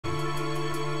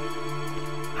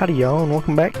Howdy y'all, and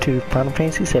welcome back to Final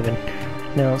Fantasy VII.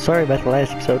 Now, sorry about the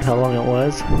last episode, how long it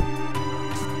was.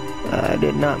 I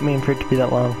did not mean for it to be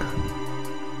that long.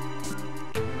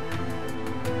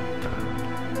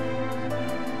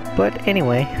 But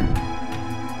anyway,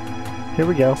 here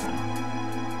we go.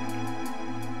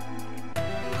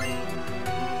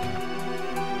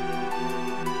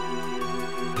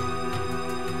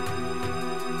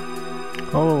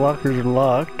 All the lockers are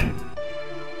locked.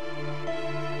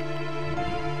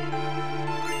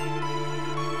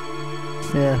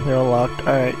 Yeah, they're all locked.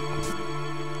 Alright.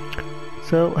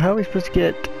 So, how are we supposed to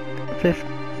get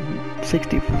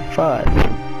 65?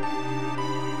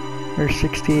 Or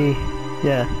 60...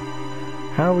 yeah.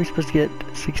 How are we supposed to get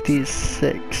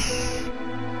 66?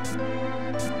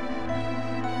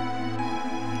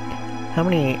 How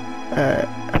many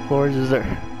floors is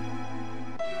there?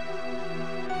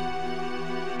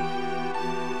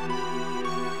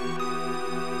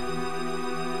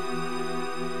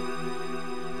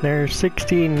 There's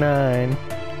 69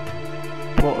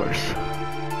 floors.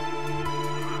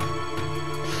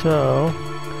 So,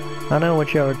 I know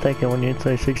what y'all were thinking when you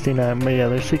say 69, but yeah,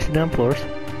 there's 69 floors.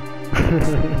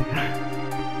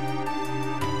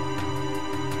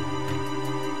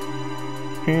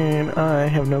 And I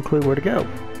have no clue where to go.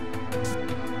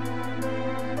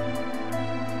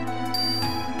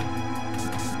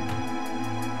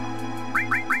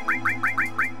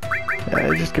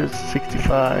 It just goes to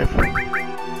 65.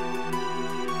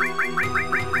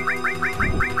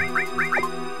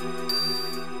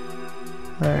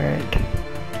 Alright.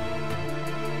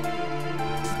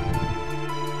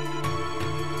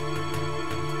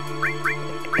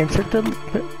 Insert the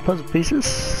puzzle pieces.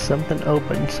 Something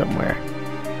opened somewhere.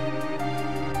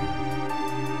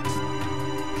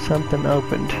 Something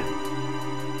opened.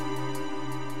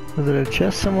 Was it a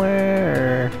chest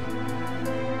somewhere, or...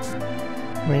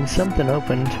 I mean, something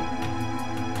opened.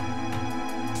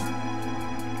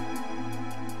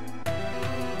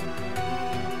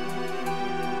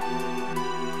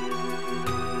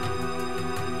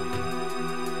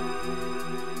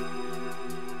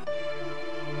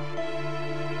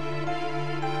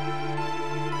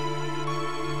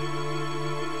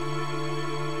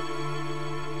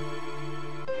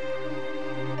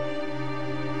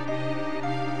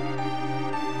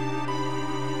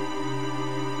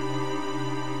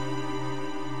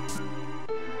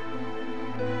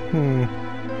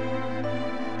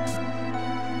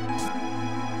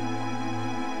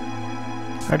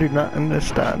 I do not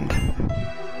understand.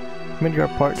 Midgard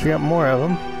parts, we got more of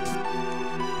them.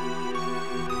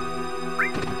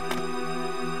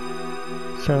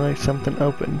 Sounds like something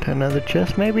opened. Another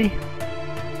chest, maybe?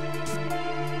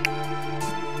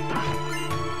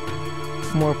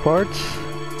 More parts.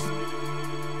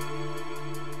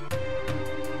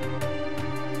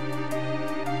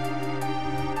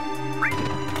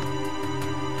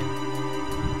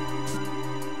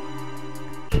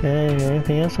 Okay,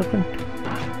 anything else open?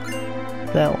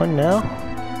 That one now.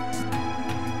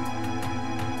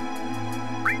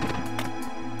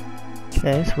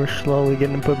 Okay, so we're slowly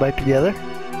getting them put back together.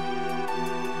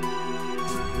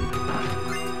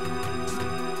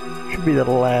 Should be the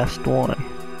last one.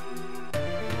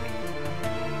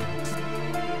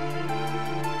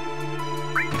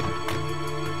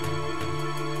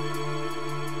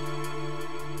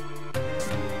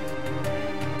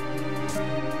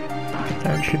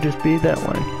 That should just be that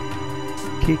one.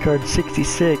 Keycard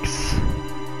 66.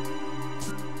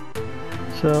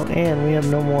 So, and we have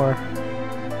no more.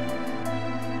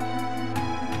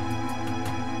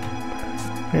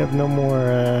 We have no more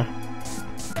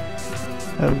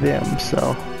of them,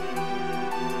 so.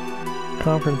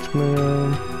 Conference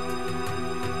room.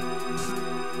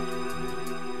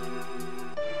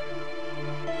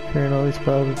 Clearing all these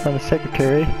files, we found a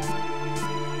secretary.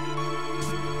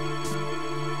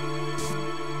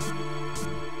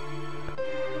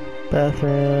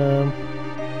 Bathroom,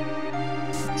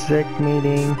 exec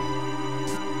meeting,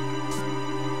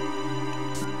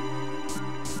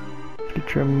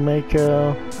 future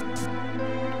Mako,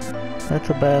 that's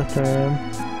a bathroom.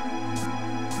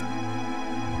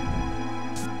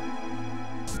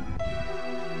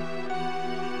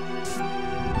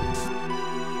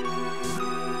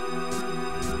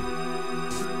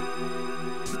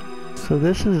 So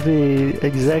this is the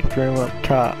exec room up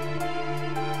top.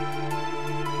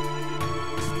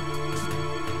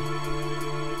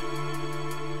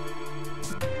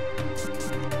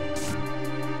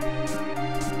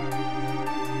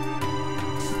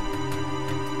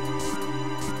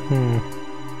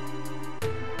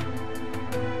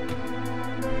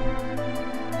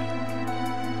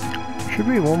 Should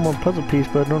be one more puzzle piece,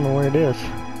 but I don't know where it is.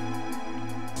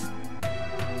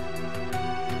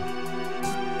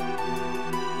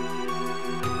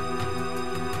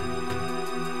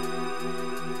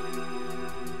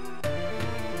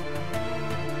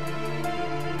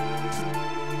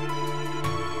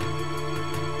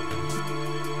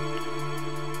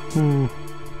 Don't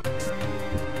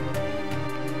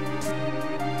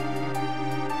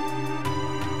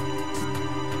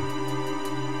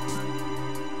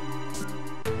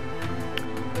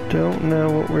know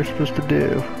what we're supposed to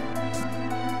do.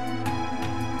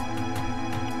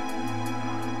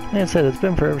 Like I said, it's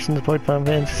been forever since I played Final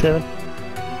Fantasy VII.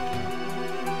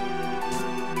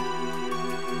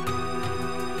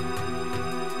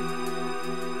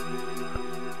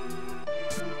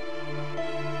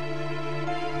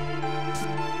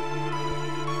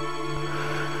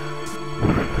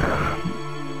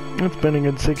 It's been a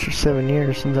good 6 or 7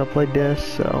 years since I played this,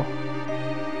 so...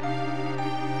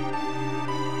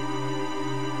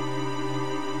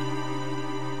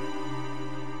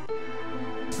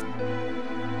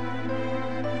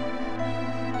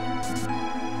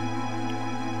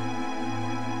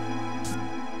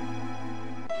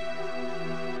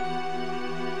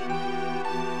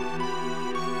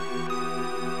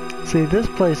 See, this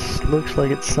place looks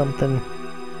like it's something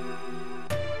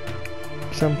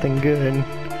good,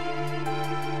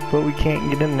 but we can't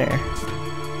get in there.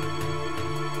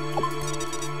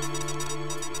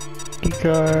 Key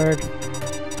card.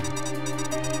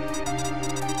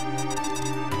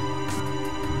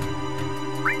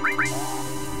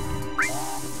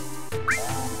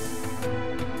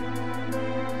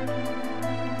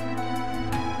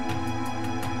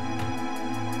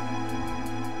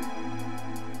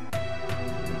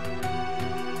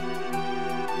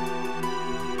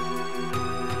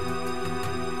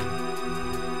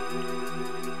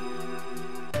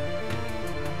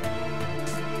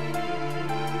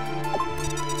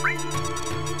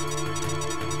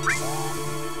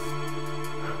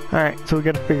 Alright, so we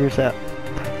gotta figure this out.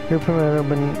 You're permitted to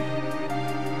open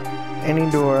any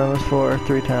door on this floor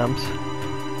 3 times.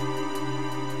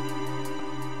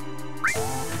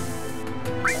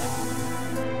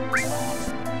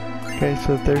 Okay,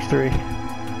 so there's 3.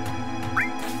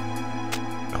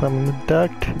 Climbing the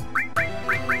duct.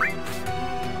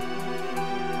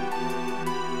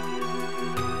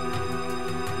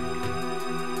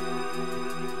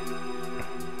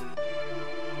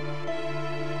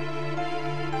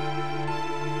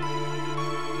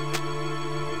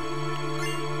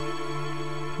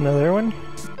 Another one.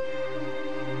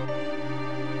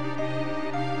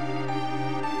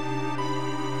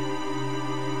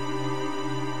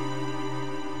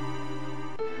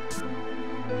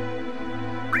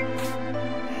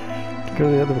 Go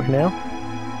the other way now.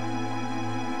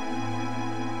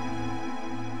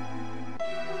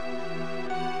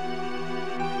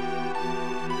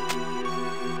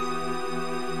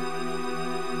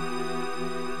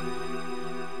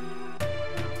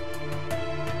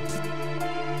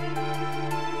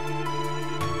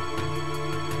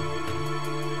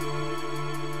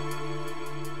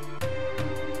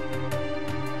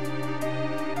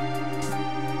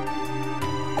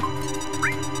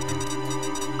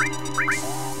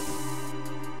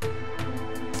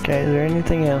 Okay, is there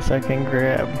anything else I can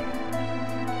grab?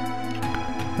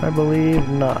 I believe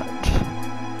not.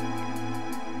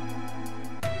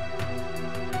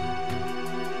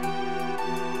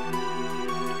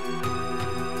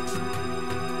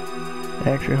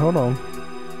 Actually, hold on.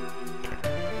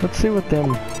 Let's see what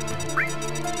them...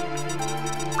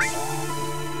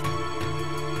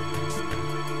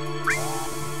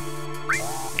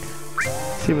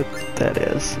 see what that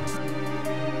is.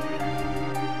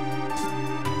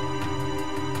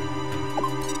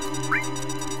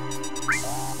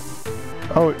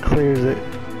 Oh, it clears it.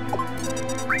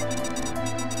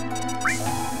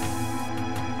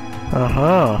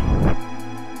 Aha.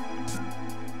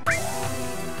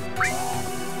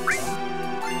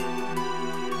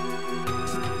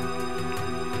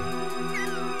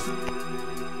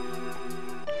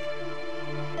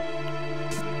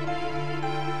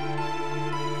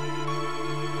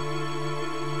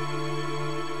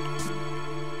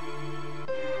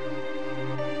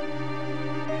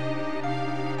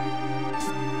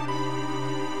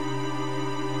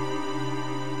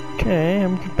 Okay,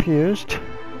 I'm confused.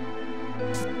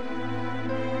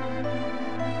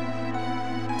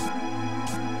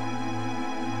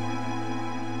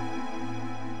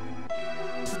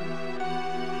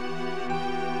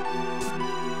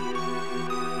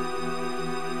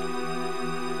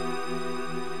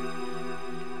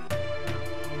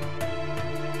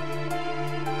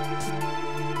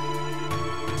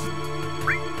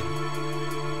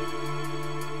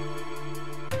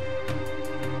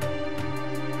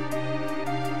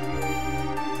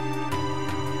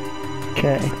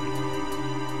 Okay.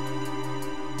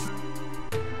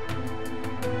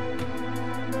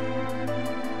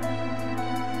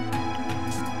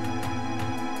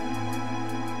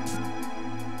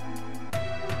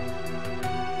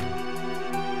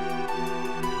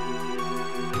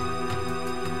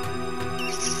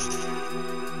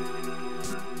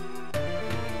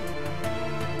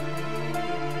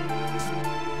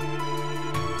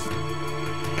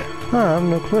 Huh, I have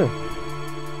no clue.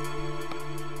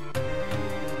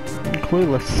 I'm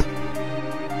clueless.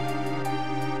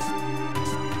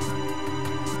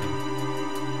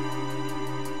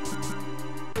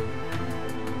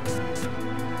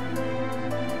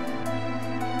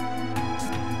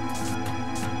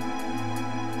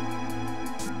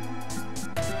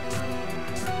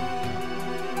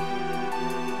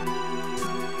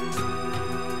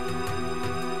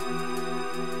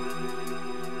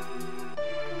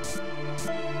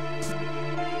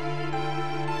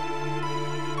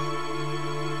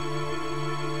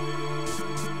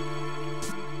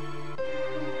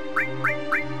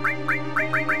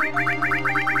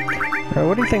 Alright,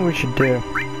 what do you think we should do? I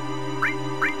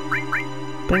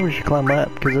think we should climb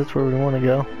up, because that's where we want to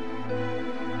go.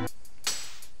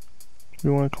 We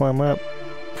want to climb up.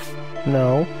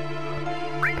 No.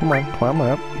 Come on, climb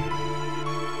up.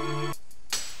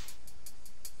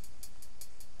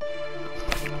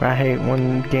 I hate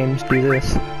when games do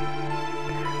this.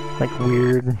 Like,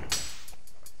 weird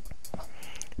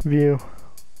view.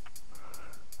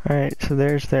 Alright, so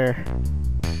there's their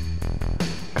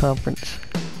conference.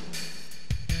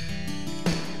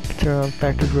 Turn on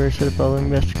factors where set up all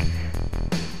invest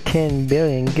 10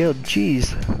 billion guild.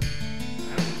 Jeez.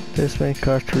 This may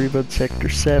cost to rebuild Sector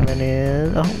 7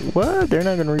 is... Oh, what? They're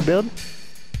not gonna rebuild?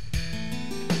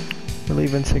 We're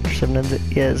leaving Sector 7 as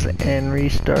it is and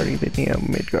restarting the Neo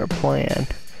Midgar plan.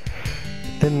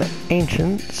 Then the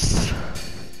Ancients.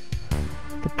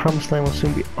 The Promised Land will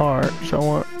soon be ours. I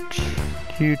want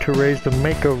you to raise the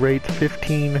Mako rate to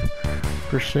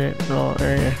 15% in all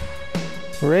area.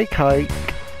 Rake hike.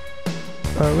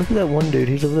 Look at that one dude,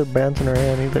 he's over there bouncing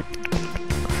around, he's like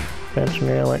bouncing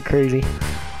around like crazy.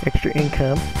 Extra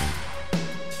income.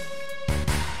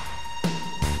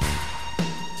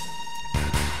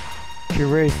 If you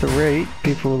raise the rate,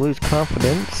 people will lose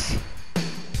confidence.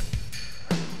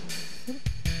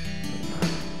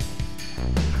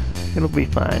 It'll be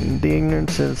fine. The ignorant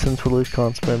citizens will lose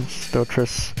confidence. They'll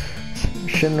trust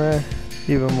Shinra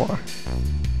even more.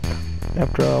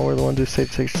 After all, we're the ones who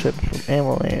saved 67 from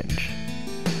AVALANCHE.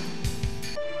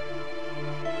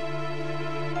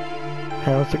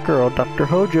 How's the girl, Dr.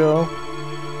 Hojo?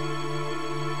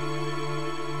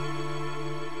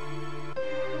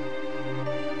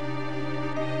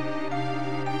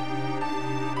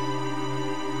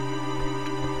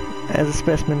 As a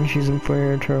specimen, she's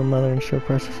inferior to her mother in still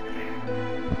process.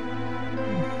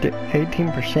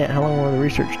 18%, how long will the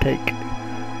research take?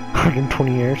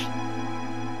 120 years.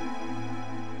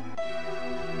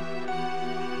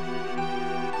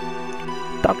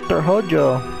 Dr.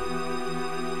 Hojo!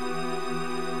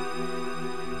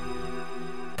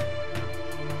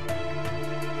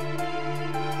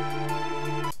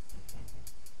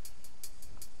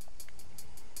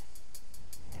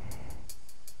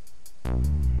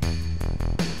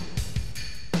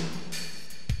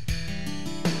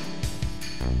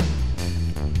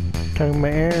 Talking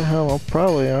about Aaron Hummel,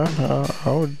 probably, huh?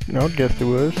 I would guess it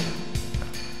was.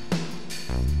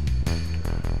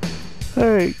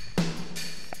 Alright.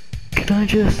 Can I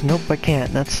just... Nope, I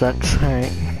can't. That sucks.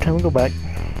 Alright, time to go back.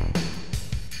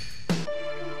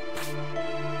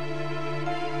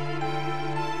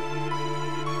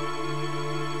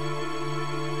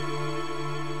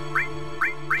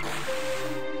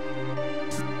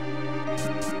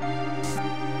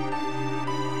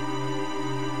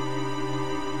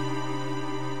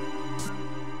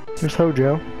 There's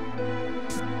Hojo.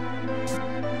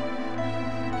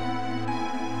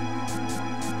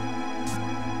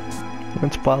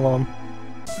 Let's follow him.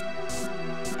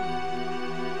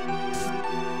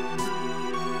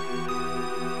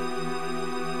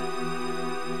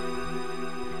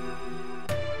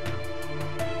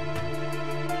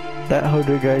 That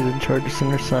Hojo guy is in charge of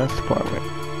Shinra Science Department.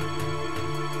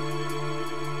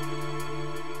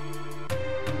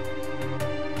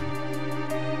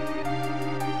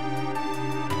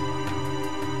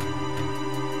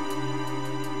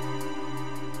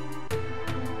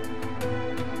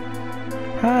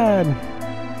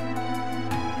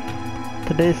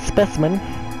 Today's specimen,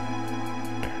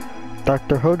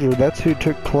 Dr. Hojo. That's who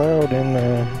took Cloud and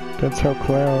that's how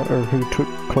Cloud, or who took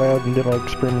Cloud and did all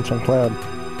experiments on Cloud.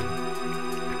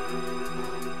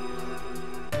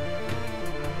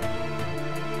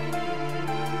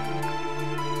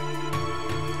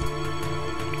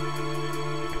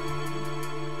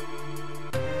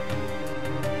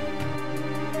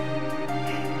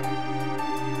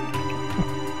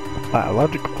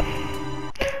 Biological.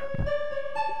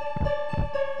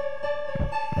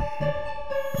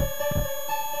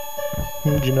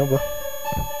 Genova.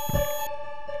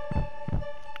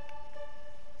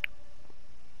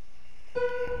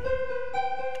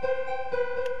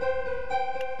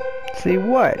 See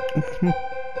what? Let's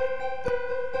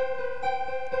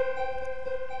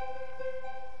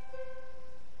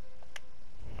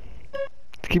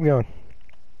keep going.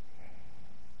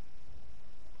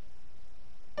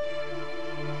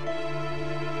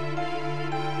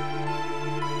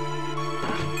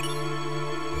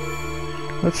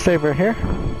 Let's save her here.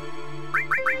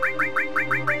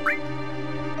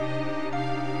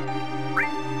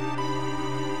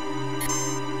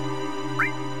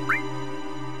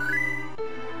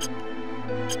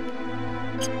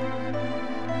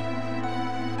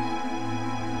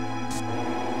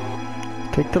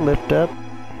 Take the lift up.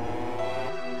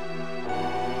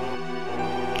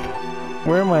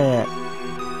 Where am I at?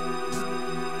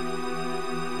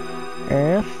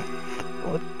 F?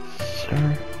 What's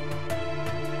her?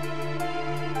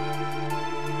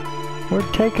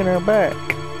 We're taking her back.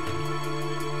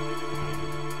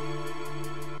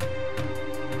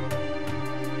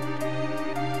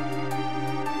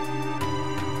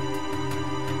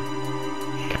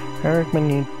 I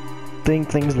recommend you think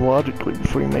things logically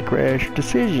before you make rash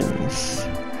decisions.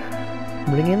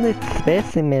 Bring in the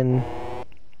specimen.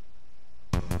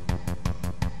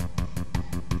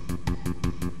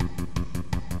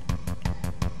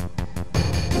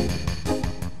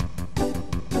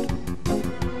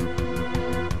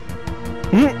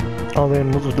 All the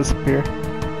animals will disappear.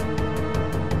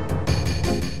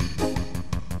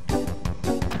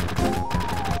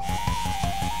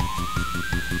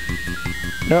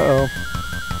 Uh-oh.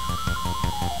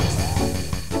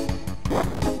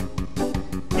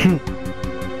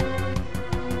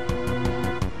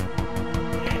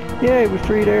 Yay, we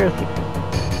freed Earth.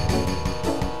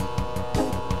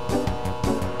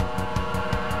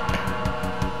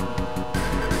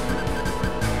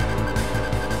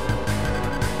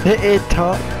 It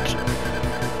talked.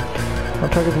 I'll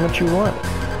talk as much as you want.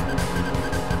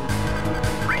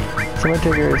 Somebody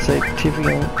take her and say Tiff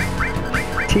again.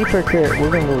 Tiff or Carrot?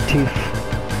 We're gonna go with Tiff.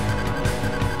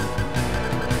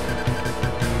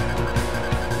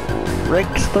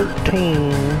 Rex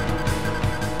 13.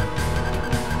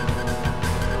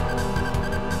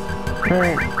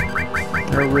 Alright.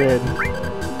 Or Red.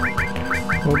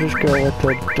 We'll just go with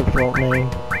the default name.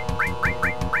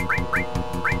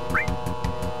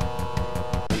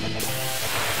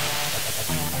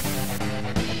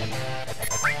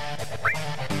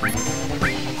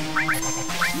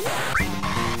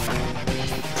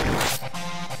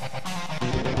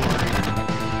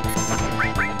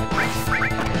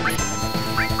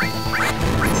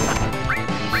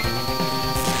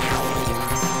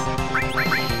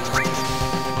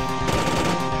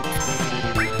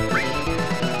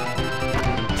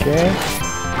 Okay.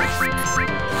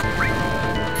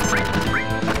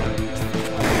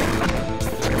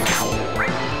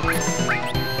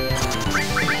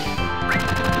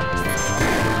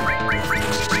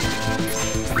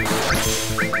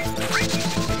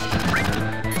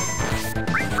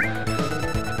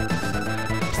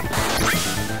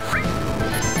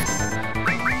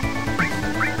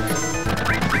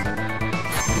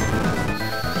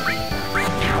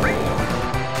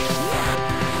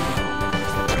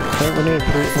 We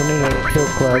need to kill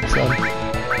Cloud Strife.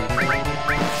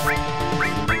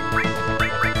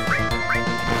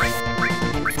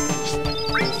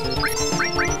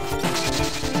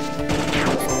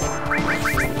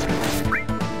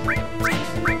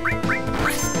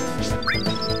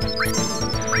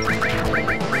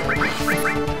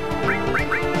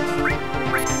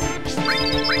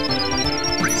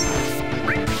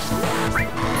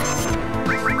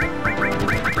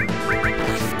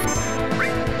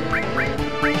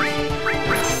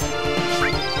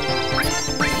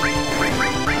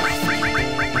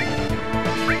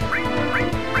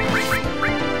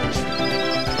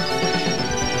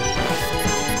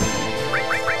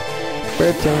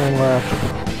 Barret's the only one left.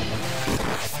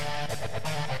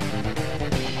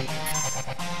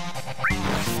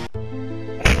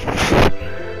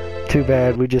 Too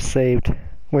bad, we just saved.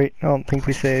 Wait, I don't think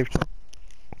we saved.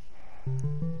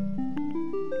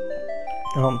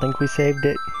 I don't think we saved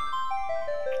it.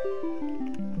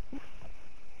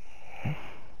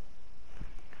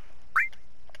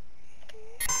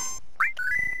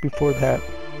 Before that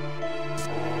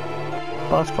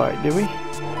boss fight, did we?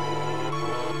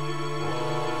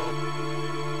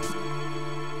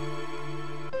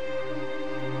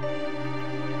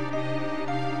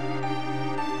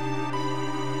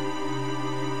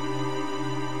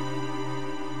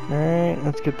 Alright,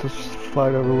 let's get this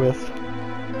fight over with.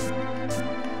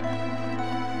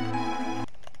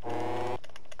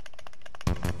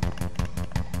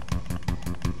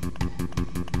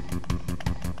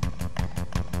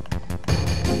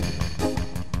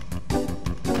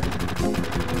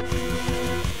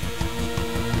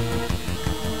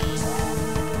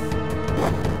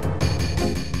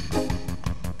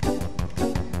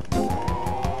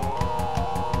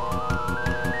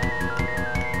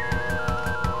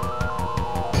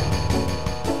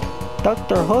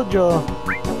 Dr. Hojo!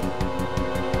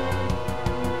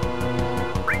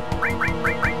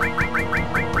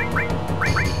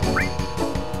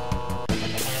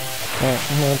 Alright,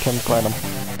 now time to fight him.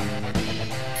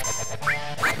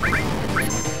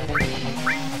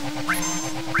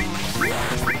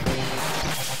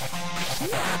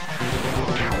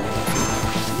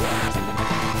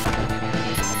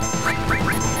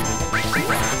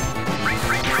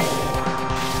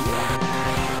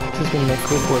 Just gonna make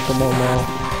quick work of them all.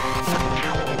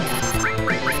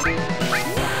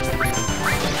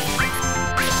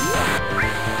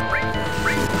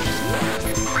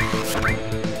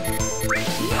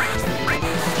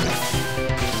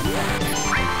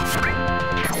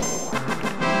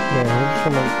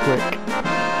 Quick.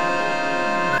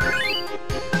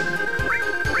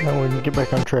 Now we can get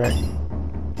back on track.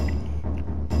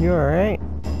 You alright?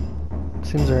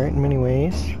 Seems alright in many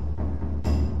ways.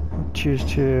 I'll choose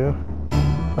to.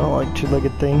 I don't like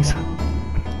two-legged things.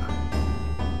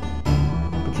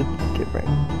 It's different.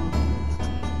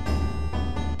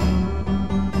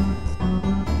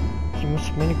 You must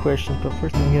have many questions, but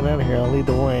first when I get out of here, I'll lead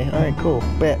the way. Alright, cool.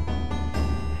 Bet.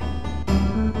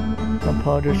 I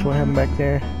apologize for what happened back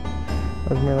there.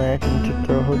 I was merely acting to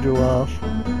throw Hojo off.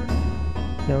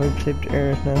 Now we've saved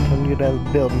errors, now it's time to get out of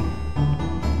the building.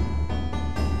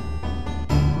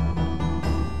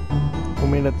 We'll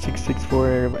meet at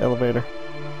 664 elevator.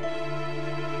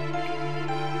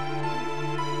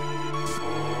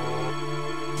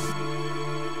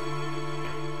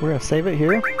 We're gonna save it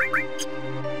here.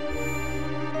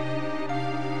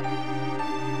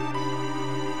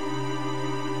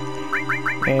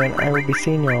 And I will be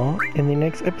seeing y'all in the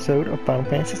next episode of Final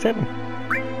Fantasy VII.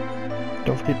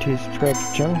 Don't forget to subscribe to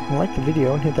the channel and like the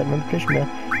video and hit that notification bell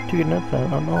to get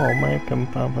notified on all my upcoming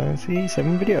Final Fantasy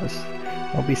VII videos.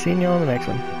 I'll be seeing y'all in the next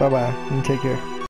one. Bye bye and take care.